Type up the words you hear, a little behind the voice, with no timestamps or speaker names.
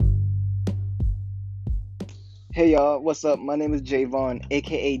Hey y'all, what's up? My name is Javon,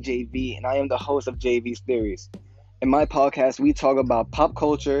 aka JV, and I am the host of JV's Theories. In my podcast, we talk about pop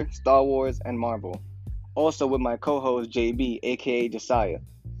culture, Star Wars, and Marvel. Also with my co-host JB, aka Josiah.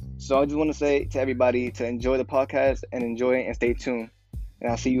 So I just want to say to everybody to enjoy the podcast and enjoy it and stay tuned.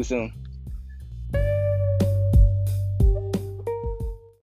 And I'll see you soon.